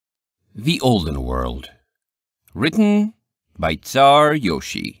The Olden World. Written by Tsar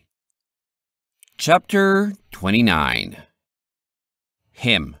Yoshi. Chapter 29.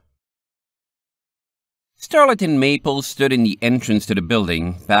 Him. Starlight and Maple stood in the entrance to the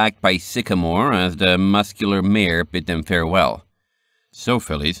building, backed by Sycamore as the muscular mare bid them farewell. "So,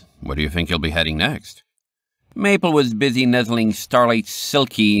 fillies, where do you think you'll be heading next?" Maple was busy nuzzling Starlight's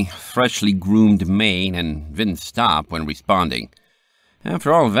silky, freshly groomed mane and didn't stop when responding.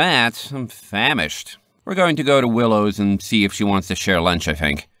 "After all that, I'm famished. We're going to go to Willow's and see if she wants to share lunch, I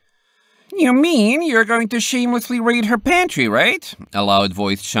think." "You mean you're going to shamelessly raid her pantry, right?" A loud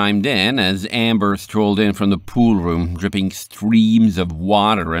voice chimed in as Amber strolled in from the pool room, dripping streams of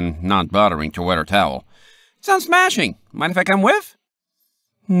water and not bothering to wet her towel. "Sounds smashing. Mind if I come with?"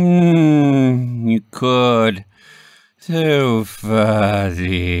 You could. So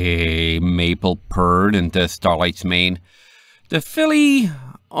fuzzy," Maple purred into Starlight's mane. The filly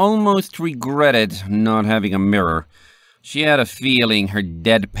almost regretted not having a mirror. She had a feeling her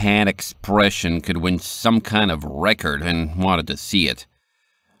deadpan expression could win some kind of record and wanted to see it.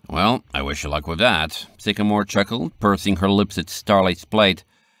 "Well, I wish you luck with that," Sycamore chuckled, pursing her lips at Starlight's plight.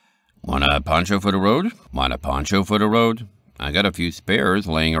 "Want a poncho for the road? Want a poncho for the road? I got a few spares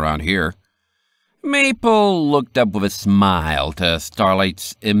laying around here." Maple looked up with a smile to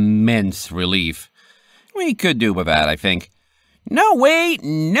Starlight's immense relief. "We could do with that, I think." "No way,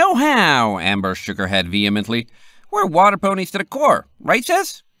 no how," Amber shook her head vehemently. "We're water ponies to the core, right,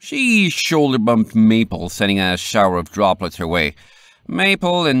 sis?" She shoulder-bumped Maple, sending a shower of droplets her way.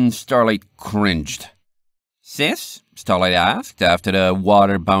 Maple and Starlight cringed. "Sis?" Starlight asked, after the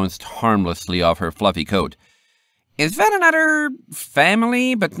water bounced harmlessly off her fluffy coat. "Is that another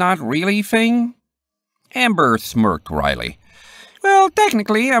family but not really thing?" Amber smirked wryly. "Well,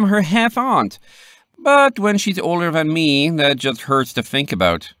 technically, I'm her half-aunt. But when she's older than me, that just hurts to think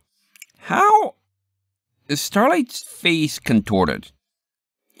about." "How?" Starlight's face contorted.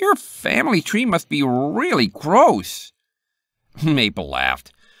 "Your family tree must be really gross." Maple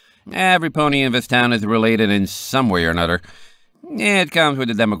laughed. "Every pony in this town is related in some way or another. It comes with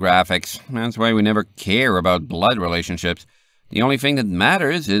the demographics. That's why we never care about blood relationships. The only thing that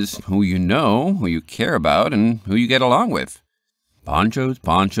matters is who you know, who you care about, and who you get along with." "Ponchos,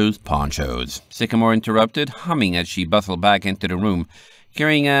 ponchos, ponchos," Sycamore interrupted, humming as she bustled back into the room,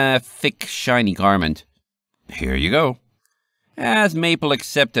 carrying a thick, shiny garment. "Here you go." As Maple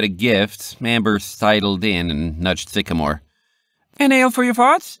accepted a gift, Amber sidled in and nudged Sycamore. "An ale for your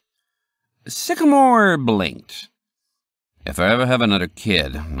thoughts?" Sycamore blinked. "If I ever have another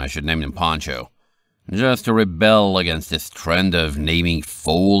kid, I should name him Poncho. Just to rebel against this trend of naming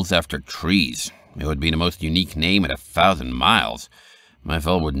foals after trees. It would be the most unique name in 1,000 miles. My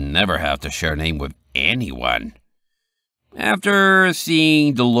foal would never have to share a name with anyone." After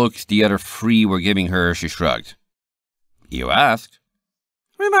seeing the looks the other three were giving her, she shrugged. "You asked."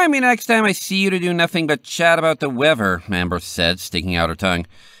 "Remind me next time I see you to do nothing but chat about the weather," Amber said, sticking out her tongue.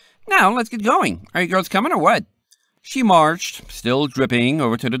 "Now, let's get going. Are you girls coming or what?" She marched, still dripping,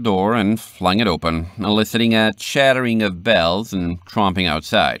 over to the door and flung it open, eliciting a chattering of bells and tromping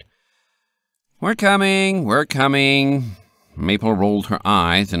outside. We're coming. Maple rolled her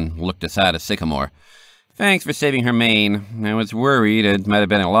eyes and looked aside at Sycamore. "Thanks for saving her mane. I was worried it might have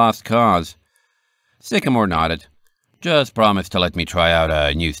been a lost cause." Sycamore nodded. "Just promise to let me try out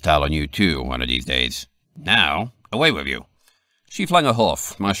a new style on you too, one of these days. Now, away with you." She flung a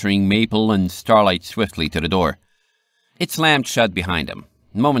hoof, ushering Maple and Starlight swiftly to the door. It slammed shut behind them.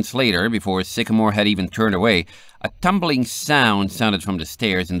 Moments later, before Sycamore had even turned away, a tumbling sound sounded from the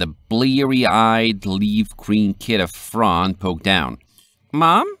stairs, and the bleary-eyed leaf-green kid of Fron poked down.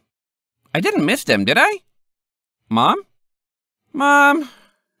 "Mom? I didn't miss them, did I? Mom? Mom?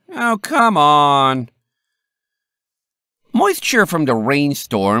 Oh, come on." Moisture from the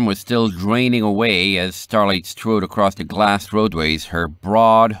rainstorm was still draining away as Starlight strode across the glass roadways, her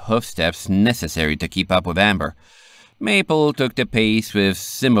broad hoofsteps necessary to keep up with Amber. Maple took the pace with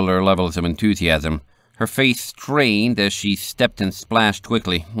similar levels of enthusiasm. Her face strained as she stepped and splashed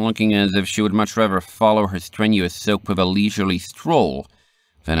quickly, looking as if she would much rather follow her strenuous soak with a leisurely stroll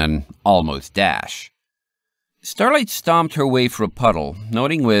than an almost dash. Starlight stomped her way through a puddle,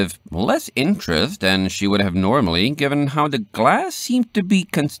 noting with less interest than she would have normally, given how the glass seemed to be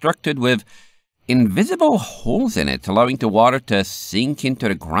constructed with invisible holes in it, allowing the water to sink into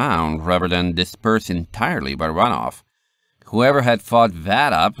the ground rather than disperse entirely by runoff. Whoever had thought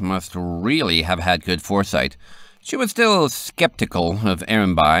that up must really have had good foresight. She was still skeptical of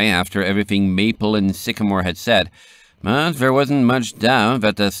Erenby after everything Maple and Sycamore had said, but there wasn't much doubt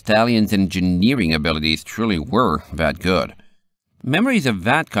that the stallion's engineering abilities truly were that good. Memories of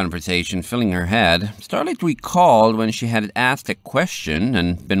that conversation filling her head, Starlight recalled when she had asked a question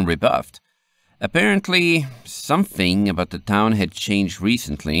and been rebuffed. Apparently, something about the town had changed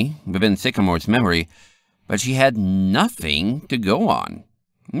recently, within Sycamore's memory, but she had nothing to go on.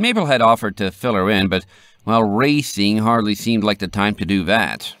 Maple had offered to fill her in, but, well, racing hardly seemed like the time to do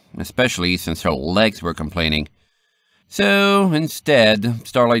that, especially since her legs were complaining. So, instead,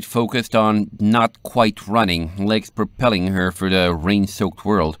 Starlight focused on not quite running, legs propelling her through the rain-soaked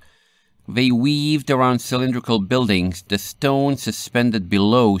world. They weaved around cylindrical buildings, the stone suspended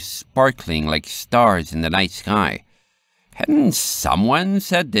below sparkling like stars in the night sky. Hadn't someone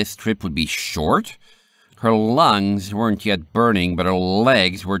said this trip would be short? Her lungs weren't yet burning, but her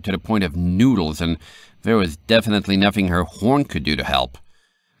legs were to the point of noodles, and there was definitely nothing her horn could do to help.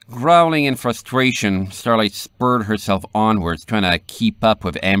 Growling in frustration, Starlight spurred herself onwards, trying to keep up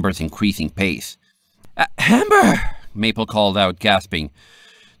with Amber's increasing pace. "Amber!" Maple called out, gasping.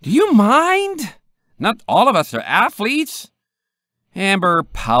 "Do you mind? Not all of us are athletes." Amber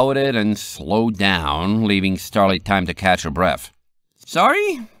pouted and slowed down, leaving Starlight time to catch her breath.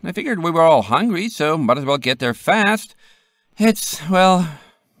 "Sorry, I figured we were all hungry, so might as well get there fast. Well,"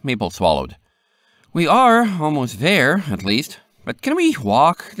 Maple swallowed. "We are almost there, at least. But can we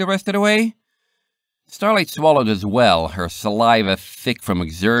walk the rest of the way?" Starlight swallowed as well, her saliva thick from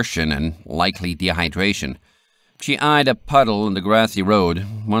exertion and likely dehydration. She eyed a puddle in the grassy road,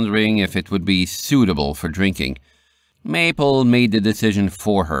 wondering if it would be suitable for drinking. Maple made the decision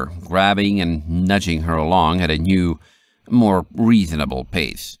for her, grabbing and nudging her along at a new, more reasonable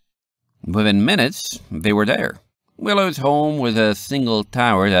pace. Within minutes, they were there. Willow's home was a single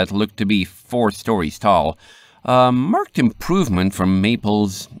tower that looked to be 4 stories tall, a marked improvement from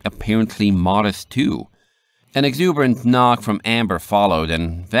Maple's apparently modest 2. An exuberant knock from Amber followed,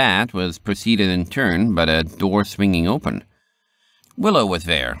 and that was preceded in turn by a door swinging open. Willow was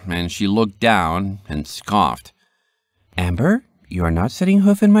there, and she looked down and scoffed. "Amber, you are not setting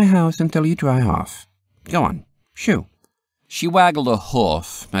hoof in my house until you dry off. Go on, shoo." She waggled a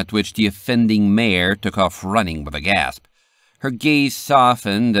hoof, at which the offending mare took off running with a gasp. Her gaze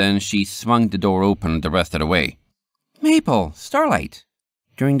softened, and she swung the door open the rest of the way. "Maple, Starlight,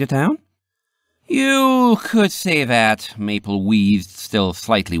 during the town?" "You could say that," Maple wheezed, still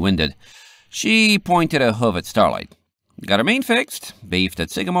slightly winded. She pointed a hoof at Starlight. "Got her mane fixed, beefed at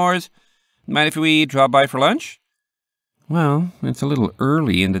Sycamore's. Mind if we drop by for lunch?" "Well, it's a little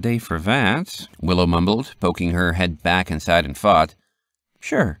early in the day for that," Willow mumbled, poking her head back inside in thought.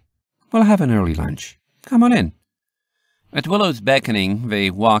 "Sure, we'll have an early lunch. Come on in." At Willow's beckoning, they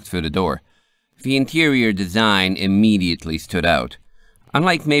walked through the door. The interior design immediately stood out.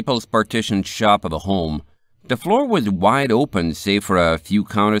 Unlike Maple's partitioned shop of a home, the floor was wide open save for a few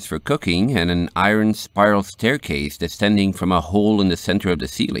counters for cooking and an iron spiral staircase descending from a hole in the center of the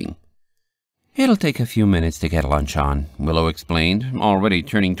ceiling. "It'll take a few minutes to get lunch on," Willow explained, already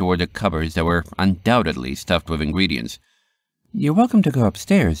turning toward the cupboards that were undoubtedly stuffed with ingredients. "You're welcome to go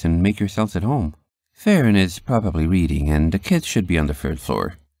upstairs and make yourselves at home. Farron is probably reading, and the kids should be on the 3rd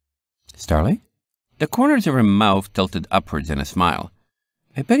floor. Starlight?" The corners of her mouth tilted upwards in a smile.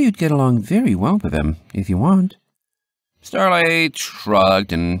 "I bet you'd get along very well with them, if you want." Starlight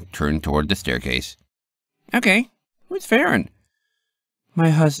shrugged and turned toward the staircase. "Okay, who's Farron?" "My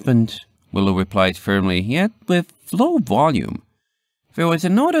husband," Willow replied firmly, yet with low volume. There was a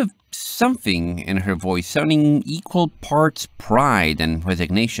note of something in her voice, sounding equal parts pride and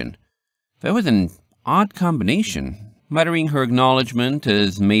resignation. There was an odd combination. Muttering her acknowledgement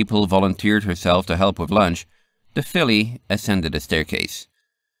as Maple volunteered herself to help with lunch, the filly ascended the staircase.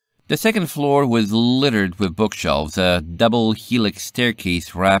 The 2nd floor was littered with bookshelves, a double helix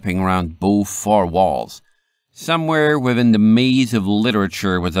staircase wrapping around both far walls. Somewhere within the maze of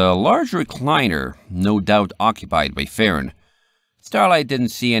literature was a large recliner, no doubt occupied by Farron. Starlight didn't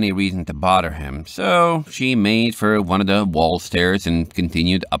see any reason to bother him, so she made for one of the wall stairs and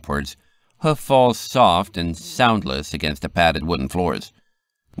continued upwards, her falls soft and soundless against the padded wooden floors.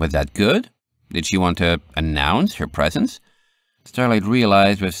 Was that good? Did she want to announce her presence? Starlight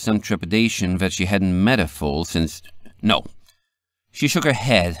realized with some trepidation that she hadn't met a fool since... No. She shook her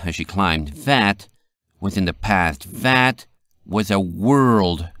head as she climbed. That was in the past. That was a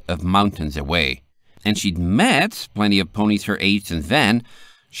world of mountains away. And she'd met plenty of ponies her age since then.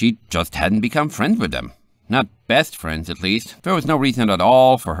 She just hadn't become friends with them. Not best friends, at least. There was no reason at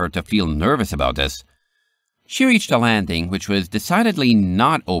all for her to feel nervous about this. She reached a landing, which was decidedly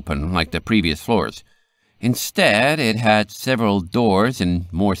not open like the previous floors. Instead, it had several doors and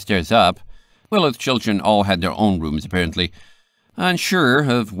more stairs up. Willow's children all had their own rooms, apparently. Unsure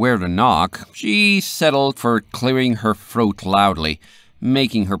of where to knock, she settled for clearing her throat loudly,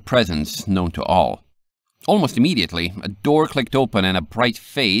 making her presence known to all. Almost immediately, a door clicked open and a bright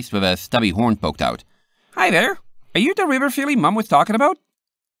face with a stubby horn poked out. "Hi there. Are you the river filly Mum was talking about?"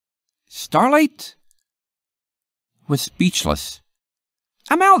 Starlight was speechless.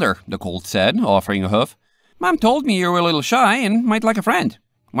 "I'm Elder," the colt said, offering a hoof. "Mum told me you were a little shy and might like a friend.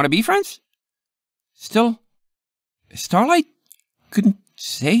 Want to be friends?" Still, Starlight couldn't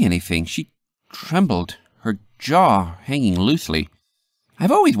say anything. She trembled, her jaw hanging loosely.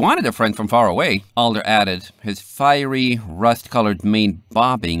 "I've always wanted a friend from far away," Alder added, his fiery, rust-colored mane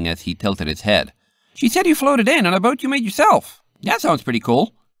bobbing as he tilted his head. "She said you floated in on a boat you made yourself. That sounds pretty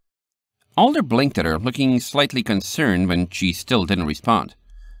cool." Alder blinked at her, looking slightly concerned when she still didn't respond.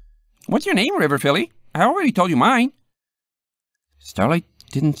 "What's your name, River Filly? I already told you mine." Starlight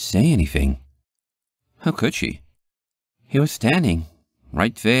didn't say anything. How could she? He was standing,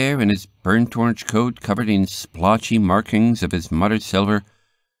 right there in his burnt orange coat covered in splotchy markings of his mother's silver,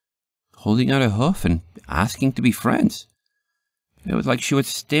 holding out a hoof and asking to be friends. It was like she was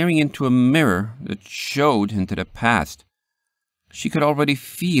staring into a mirror that showed into the past. She could already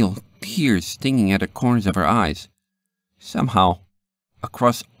feel tears stinging at the corners of her eyes. Somehow,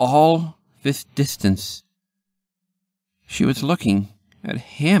 across all this distance, she was looking at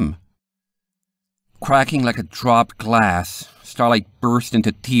him. Cracking like a dropped glass, Starlight burst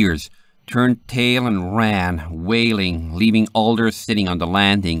into tears, turned tail and ran, wailing, leaving Alder sitting on the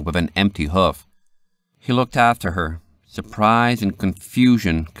landing with an empty hoof. He looked after her, surprise and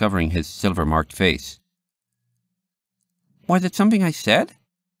confusion covering his silver-marked face. "Was it something I said?"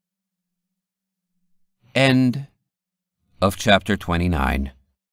 End of chapter 29.